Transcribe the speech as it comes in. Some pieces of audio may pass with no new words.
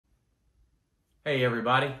Hey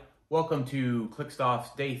everybody, welcome to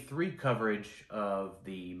Clickstuff's Day 3 coverage of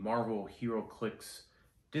the Marvel Heroclix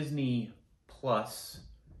Disney Plus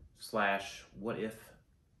 / What If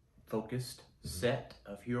focused set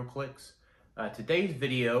of Heroclix. Today's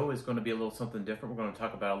video is going to be a little something different. We're going to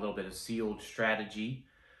talk about a little bit of sealed strategy.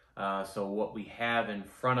 So what we have in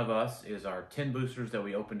front of us is our 10 boosters that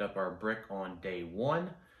we opened up our brick on day 1.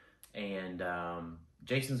 And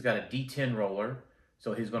Jason's got a D10 roller.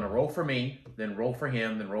 So he's going to roll for me, then roll for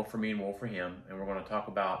him, then roll for me, and roll for him. And we're going to talk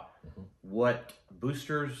about what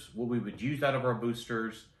boosters, what we would use out of our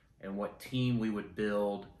boosters, and what team we would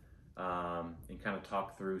build, and kind of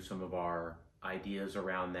talk through some of our ideas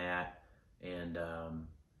around that, and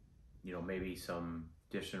maybe some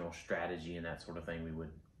additional strategy and that sort of thing we would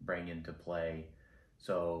bring into play.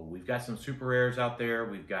 So we've got some super rares out there.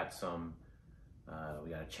 We've got some, we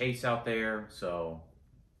got a chase out there. So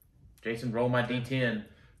Jason, roll my D10.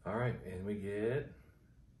 All right, and we get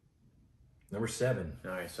number 7. All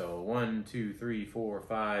right, so 1, 2, 3, 4,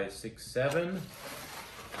 5, 6, 7.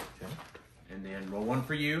 Okay. And then roll one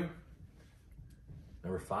for you.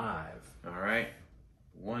 Number 5. All right.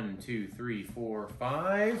 1, 2, 3, 4,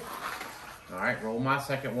 5. All right, roll my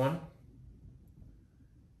second one.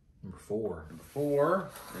 Number 4. Number 4.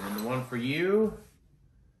 And then the one for you.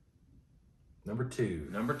 Number 2.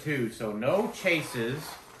 Number 2. So no chases.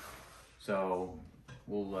 So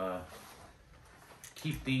we'll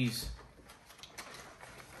keep these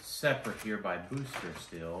separate here by booster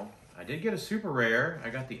still. I did get a super rare.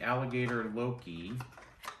 I got the Alligator Loki.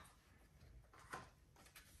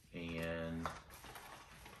 And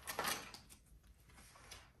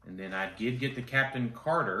then I did get the Captain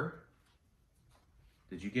Carter.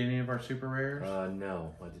 Did you get any of our super rares?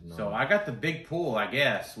 No, I did not. So I got the big pool, I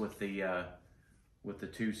guess, with the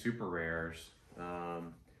 2 super rares.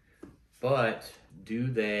 But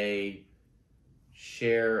do they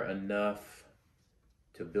share enough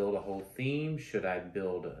to build a whole theme? Should I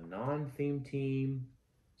build a non-theme team?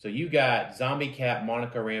 So you got Zombie Cap,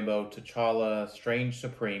 Monica Rambeau, T'Challa, Strange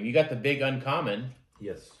Supreme. You got the big uncommon.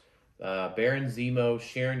 Yes. Baron Zemo,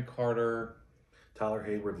 Sharon Carter. Tyler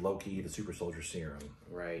Hayward, Loki, the Super Soldier Serum.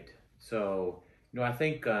 Right. So, I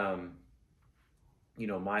think,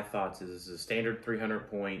 my thoughts is a standard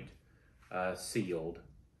 300-point sealed.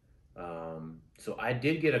 So I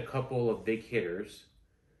did get a couple of big hitters.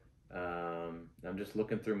 I'm just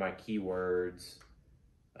looking through my keywords.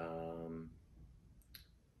 I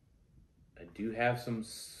do have some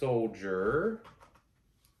soldier.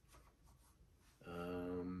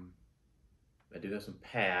 I do have some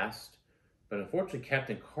past, but unfortunately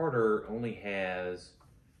Captain Carter only has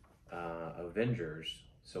Avengers.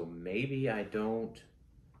 So maybe I don't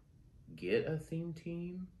get a theme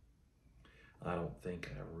team. I don't think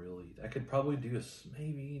I could probably do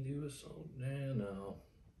no.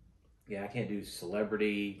 Yeah, I can't do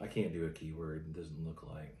celebrity. I can't do a keyword. It doesn't look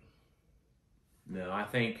like. No, I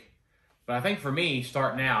think for me,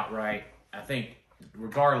 starting out, right, I think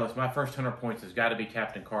regardless, my first 100 points has got to be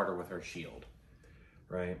Captain Carter with her shield.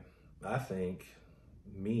 Right. I think,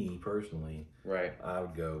 me personally, right, I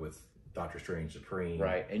would go with Doctor Strange Supreme.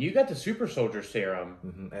 Right, and you got the Super Soldier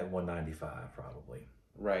Serum. At 195, probably.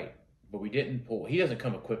 Right. But we didn't pull. He doesn't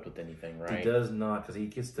come equipped with anything, right? He does not, because he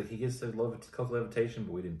gets the levitation,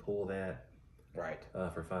 but we didn't pull that. Right.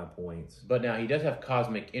 For 5 points. But now he does have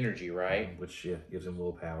cosmic energy, right? Which gives him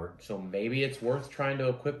willpower. So maybe it's worth trying to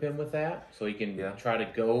equip him with that, so he can try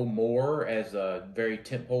to go more as a very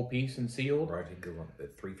tentpole piece in sealed. Right. He can go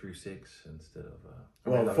at 3 through 6 instead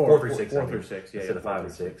of 4 through 6. 4 through 6. Yeah, instead of 5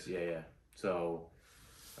 and 6. Yeah. So,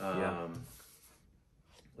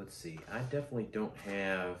 let's see. I definitely don't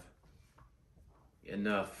have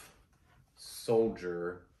enough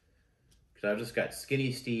soldier because I've just got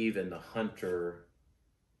Skinny Steve and the Hunter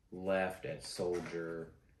left at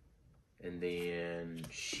soldier, and then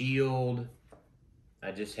shield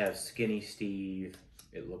I just have Skinny Steve.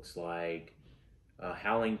 It looks like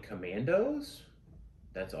Howling Commandos.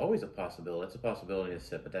 That's always a possibility. That's a possibility in this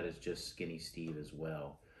set, but that is just Skinny Steve as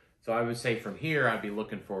well. So I would say from here I'd be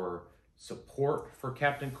looking for support for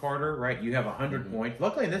Captain Carter, right? You have 100 points.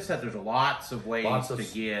 Luckily in this set, there's lots of ways to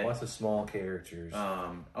get. Lots of small characters.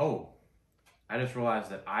 Oh, I just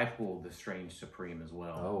realized that I pulled the Strange Supreme as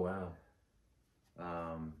well. Oh,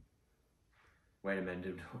 wow. Wait a minute,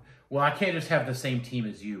 dude. Well, I can't just have the same team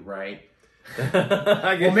as you, right?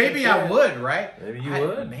 Well, maybe I would, right? Maybe you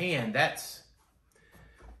would. Man, that's...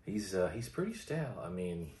 He's pretty stout.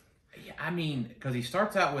 Yeah, because he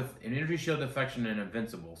starts out with an energy shield, deflection, and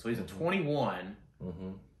invincible. So he's a 21.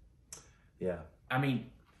 Yeah. He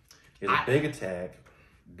has a big attack.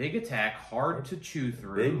 Big attack, hard to chew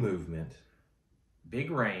through. Big movement. big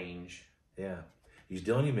range. Yeah. He's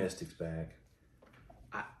dealing your mystics back.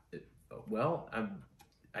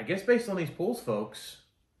 I guess based on these pools, folks,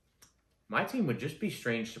 my team would just be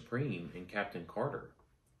Strange Supreme and Captain Carter.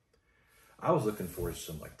 I was looking for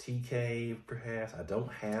some like TK, perhaps. I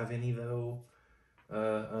don't have any though,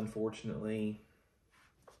 unfortunately.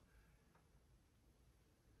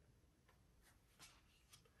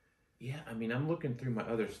 Yeah, I mean, I'm looking through my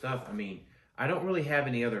other stuff. I mean, I don't really have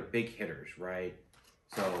any other big hitters, right?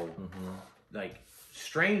 So, like,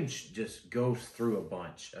 Strange just goes through a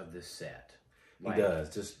bunch of this set. Like, he does,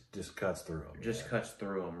 just cuts through them. Just cuts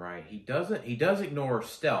through them, right? He does ignore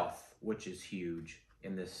Stealth, which is huge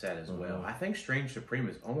in this set as well. I think Strange Supreme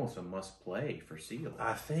is almost a must play for Sealed.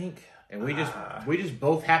 I think, and we just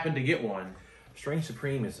both happen to get one. Strange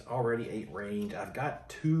Supreme is already 8 range. I've got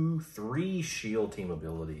 3 shield team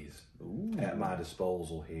abilities at my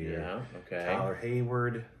disposal here. Yeah, okay. Tyler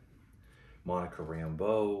Hayward, Monica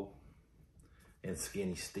Rambeau, and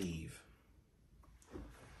Skinny Steve.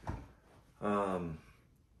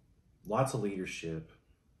 Lots of leadership.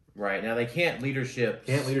 Right, now they can't leadership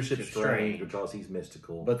Strange because he's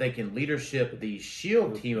mystical. But they can leadership the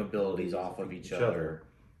shield team abilities off of each other.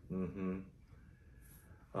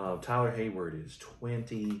 Tyler Hayward is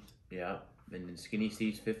 20. Yeah, and then Skinny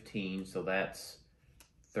Steve's 15, so that's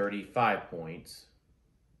 35 points.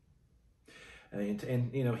 And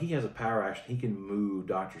you know, he has a power action. He can move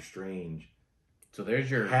Doctor Strange. So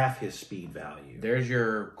there's your half his speed value. There's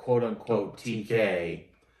your quote-unquote TK.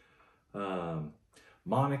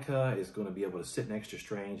 Monica is going to be able to sit next to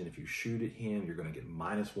Strange, and if you shoot at him, you're going to get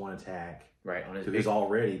 -1 attack. Right, on his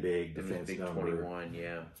already big defense big number. 21,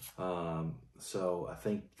 yeah. So I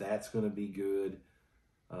think that's going to be good.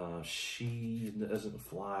 She doesn't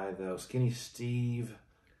fly though. Skinny Steve,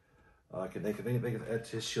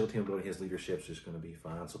 his shield team ability, his leadership's just going to be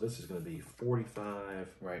fine. So this is going to be 45.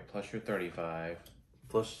 Right, plus your 35.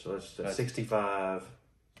 Plus 65.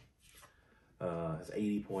 It's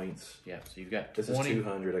 80 points. Yeah, so you've got 20. This is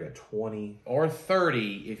 200. I got 20. Or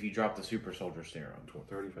 30 if you drop the Super Soldier Serum.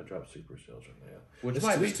 30 if I drop Super Soldier, yeah. Which this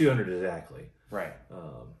might be 200 exactly. Right.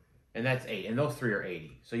 And that's 8. And those 3 are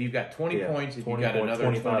 80. So you've got 20 points if you got points, another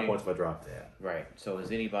 25 points if I drop that. Right. So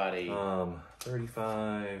is anybody...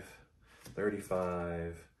 35,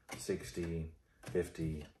 35, 60,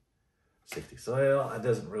 50, 60. So well, it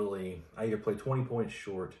doesn't really... I either play 20 points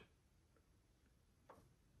short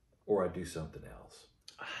or I do something else.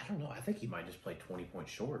 I don't know. I think he might just play 20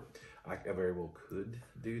 points short. I very well could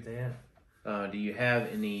do that. Do you have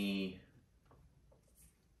any...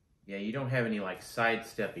 Yeah, you don't have any like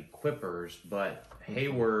sidestep equippers, but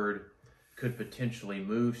Hayward could potentially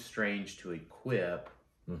move Strange to equip.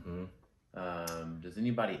 Does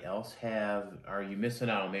anybody else have... Are you missing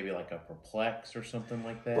out on maybe like a Perplex or something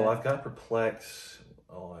like that? Well, I've got Perplex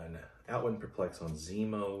on... Outwin Perplex on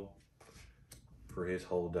Zemo for his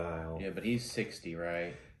whole dial. Yeah, but he's 60,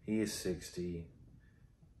 right? He is 60.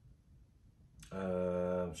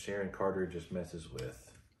 Sharon Carter just messes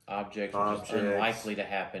with objects, which is unlikely to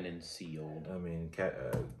happen in Sealed. I mean,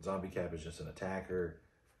 Zombie Cap is just an attacker.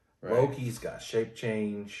 Right. Loki's got shape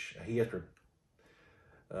change. He has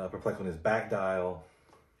Perplex on his back dial.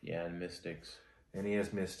 Yeah, and Mystics. And he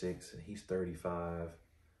has Mystics, and he's 35.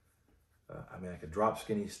 I mean, I could drop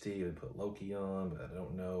Skinny Steve and put Loki on, but I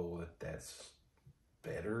don't know if that's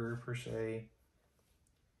better, per se.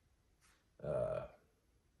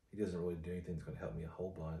 He doesn't really do anything that's going to help me a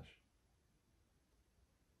whole bunch.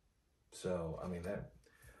 So, I mean, that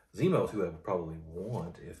Zemo's who I would probably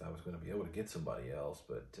want if I was going to be able to get somebody else.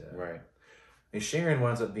 But right. And Sharon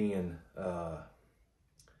winds up being a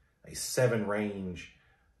 7 range,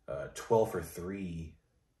 12 for 3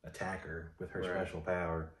 attacker with her special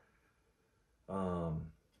power. And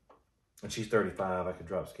she's 35. I could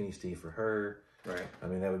drop Skinny Steve for her. Right. I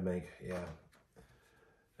mean, that would make,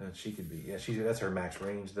 and she could be, that's her max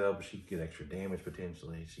range though, but she could get extra damage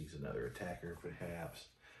potentially. She's another attacker perhaps.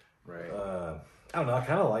 Right. I don't know. I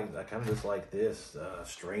kind of just like this.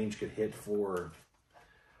 Strange could hit for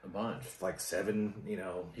a bunch, like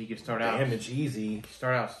 7. He could start damage easy.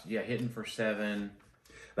 Start out, hitting for 7.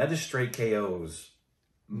 That just straight KOs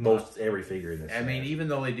most every figure in this. I mean, even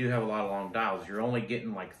though they do have a lot of long dials, you're only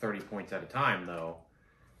getting like 30 points at a time though.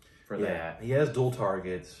 For that, he has dual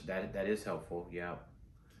targets. That is helpful. Yeah.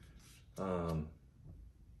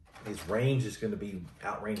 His range is going to be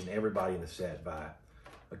outranging everybody in the set by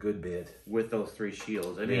a good bit with those 3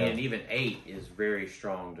 shields. I mean, and even 8 is very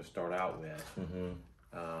strong to start out with.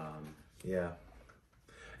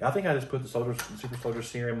 I think I just put the Super Soldier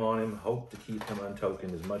Serum on him. Hope to keep him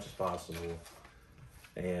untokened as much as possible.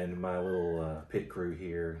 And my little pit crew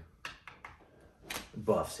here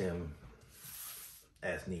buffs him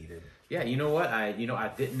as needed. Yeah, you know what? I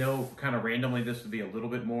didn't know kind of randomly this would be a little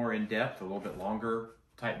bit more in depth, a little bit longer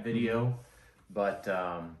type video, but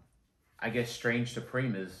I guess Strange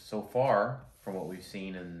Supreme is so far from what we've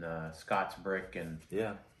seen in Scott's brick and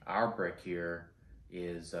our brick here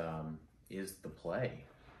is the play.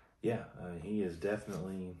 Yeah, he is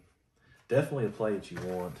definitely a play that you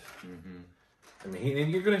want. I mean,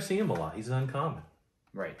 and you're going to see him a lot. He's uncommon,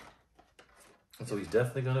 right? And so he's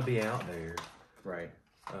definitely going to be out there, right,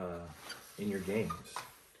 in your games.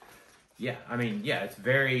 Yeah, I mean, yeah, it's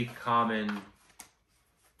very common,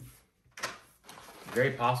 very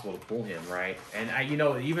possible to pull him, right? And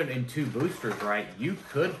even in 2 boosters, right, you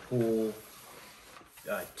could pull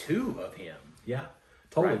 2 of him. Yeah,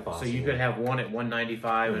 totally right? possible. So you could have one at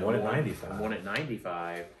 195 and one at 95. And one at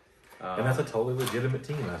 95. And that's a totally legitimate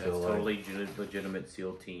team, I feel like. Totally legitimate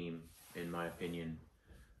SEAL team, in my opinion.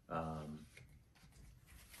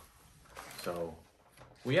 So,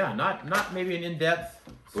 well, yeah, not maybe an in-depth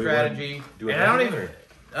strategy. Do we have another?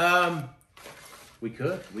 We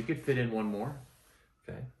could fit in one more.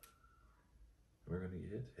 Okay. We're gonna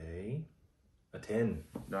get a 10.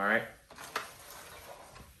 All right.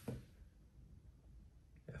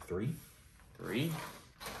 3. 3.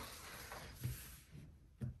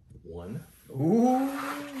 1. Ooh,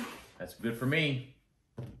 that's good for me.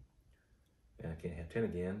 And I can't have 10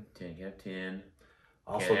 again. 10, you have 10.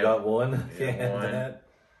 Also got 1. Can't have 1. That.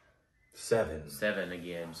 7. 7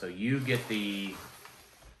 again. So you get the.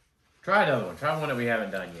 Try another one. Try one that we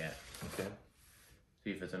haven't done yet. Okay.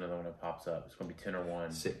 See if it's another one that pops up. It's going to be 10 or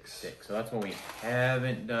 1. 6. 6. So that's one we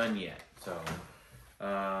haven't done yet. So,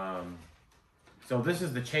 so this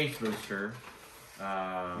is the Chase booster.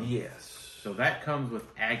 Yes. So that comes with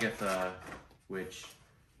Agatha, with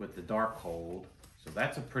the Darkhold. So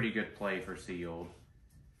that's a pretty good play for sealed.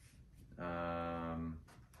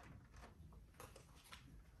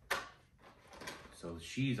 So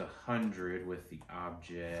she's 100 with the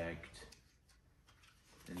object.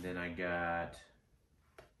 And then I got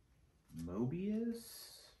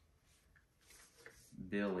Mobius,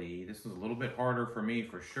 Billy. This is a little bit harder for me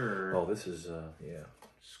for sure. Oh, this is, yeah.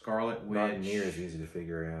 Scarlet Witch. Not near as easy to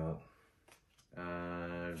figure out.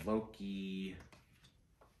 Loki.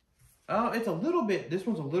 Oh, it's a little bit, this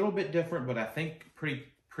one's a little bit different, but I think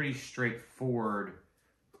pretty straightforward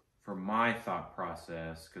for my thought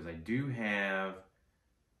process, because I do have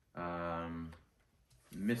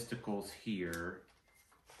Mysticals here.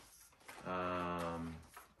 And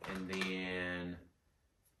then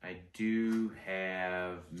I do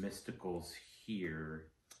have Mysticals here.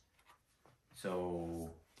 So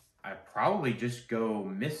I probably just go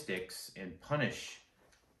Mystics and punish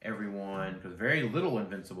everyone, because very little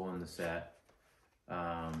invincible in the set.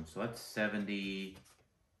 So that's 70.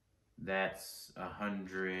 That's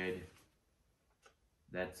 100.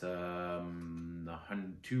 That's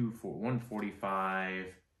 145,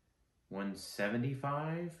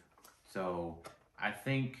 175. So I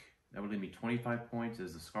think that would leave me 25 points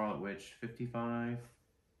as the Scarlet Witch, 55.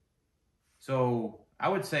 So I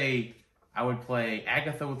would say I would play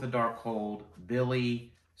Agatha with the Darkhold,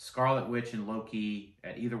 Billy, Scarlet Witch, and Loki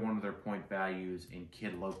at either one of their point values, and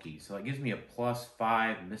Kid Loki. So that gives me a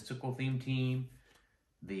 +5 mystical theme team.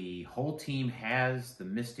 The whole team has the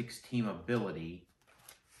Mystics team ability.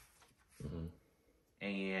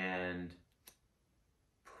 And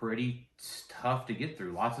pretty tough to get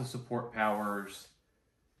through. Lots of support powers.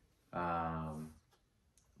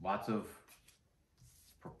 Lots of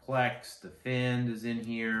Perplex. Defend is in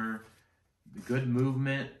here. Good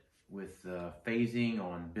movement with phasing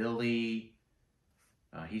on Billy.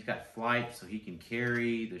 He's got flight, so he can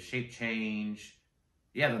carry the shape change.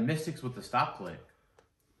 Yeah, the Mystics with the stop click.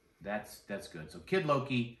 That's good. So Kid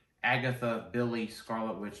Loki, Agatha, Billy,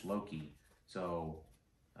 Scarlet Witch, Loki. So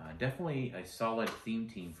definitely a solid theme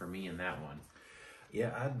team for me in that one.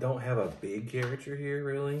 Yeah, I don't have a big character here,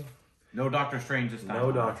 really. No Doctor Strange this time.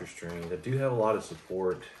 No Doctor Strange. I do have a lot of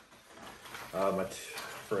support.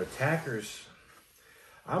 For attackers,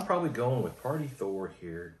 I'm probably going with Party Thor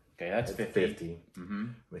here. Okay, that's 50.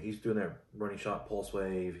 But he's doing that running shot pulse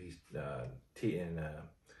wave. He's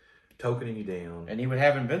tokening you down. And he would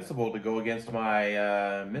have Invincible to go against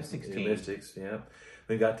my Mystics team. Mystics, yeah.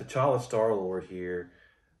 We got T'Challa Star-Lord here,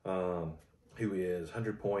 who is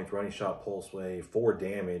 100 points, running shot pulse wave, 4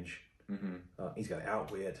 damage. He's got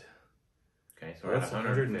Outwit. Okay, so that's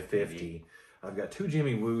 150. I've got 2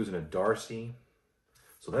 Jimmy Woos and a Darcy.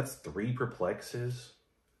 So that's 3 Perplexes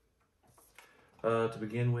to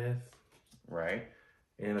begin with. Right.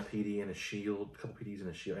 And a PD and a shield, a couple PDs and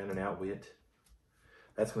a shield, and an Outwit.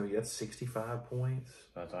 That's 65 points.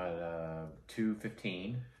 That's at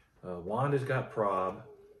 215. Wanda's got prob.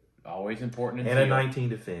 Always important. And a 19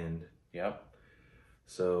 defend. Yep.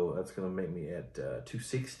 So that's going to make me at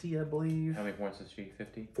 260, I believe. How many points is she?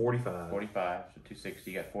 50? 45. 45. So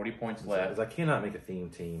 260. You got 40 points left. Because I cannot make a theme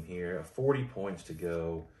team here. 40 points to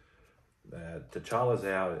go. T'Challa's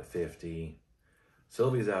out at 50.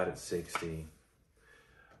 Sylvie's out at 60.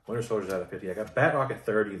 Winter Soldier's out at 50. I got Batrock at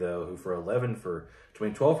 30, though, who for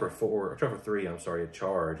 12 for 3, I'm sorry, a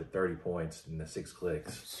charge at 30 points and the 6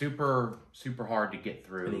 clicks. Super hard to get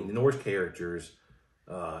through. And he ignores characters.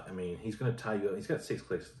 I mean, he's going to tie you up. He's got 6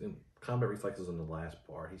 clicks. Combat reflexes on the last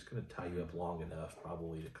part. He's going to tie you up long enough,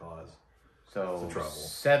 probably, to cause some trouble.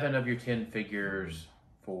 7 of your 10 figures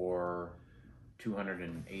for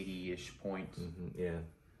 280-ish points. Yeah.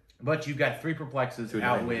 But you've got 3 perplexes,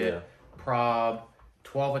 outwit, prob,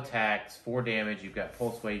 12 attacks, 4 damage. You've got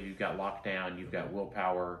pulse wave. You've got lockdown. You've got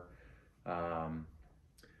willpower.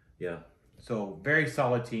 Yeah. So very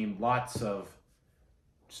solid team. Lots of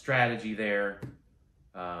strategy there.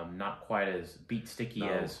 Not quite as beat sticky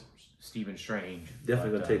as Stephen Strange.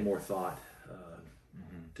 Definitely going to take more thought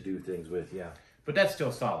to do things with, yeah. But that's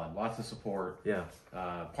still solid. Lots of support. Yeah.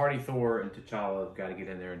 Party Thor and T'Challa have got to get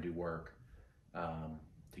in there and do work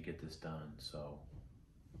to get this done. So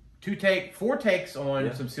 4 takes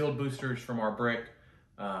on some sealed boosters from our brick.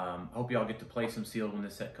 Hope y'all get to play some sealed when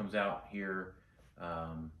this set comes out here,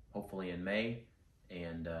 hopefully in May.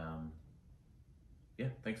 And yeah,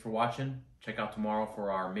 thanks for watching. Check out tomorrow for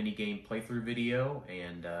our mini game playthrough video.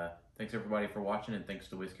 And thanks everybody for watching, and thanks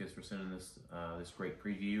to Wizkids for sending this this great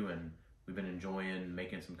preview. And we've been enjoying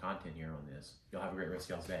making some content here on this. Y'all have a great rest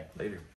of y'all's day. Later.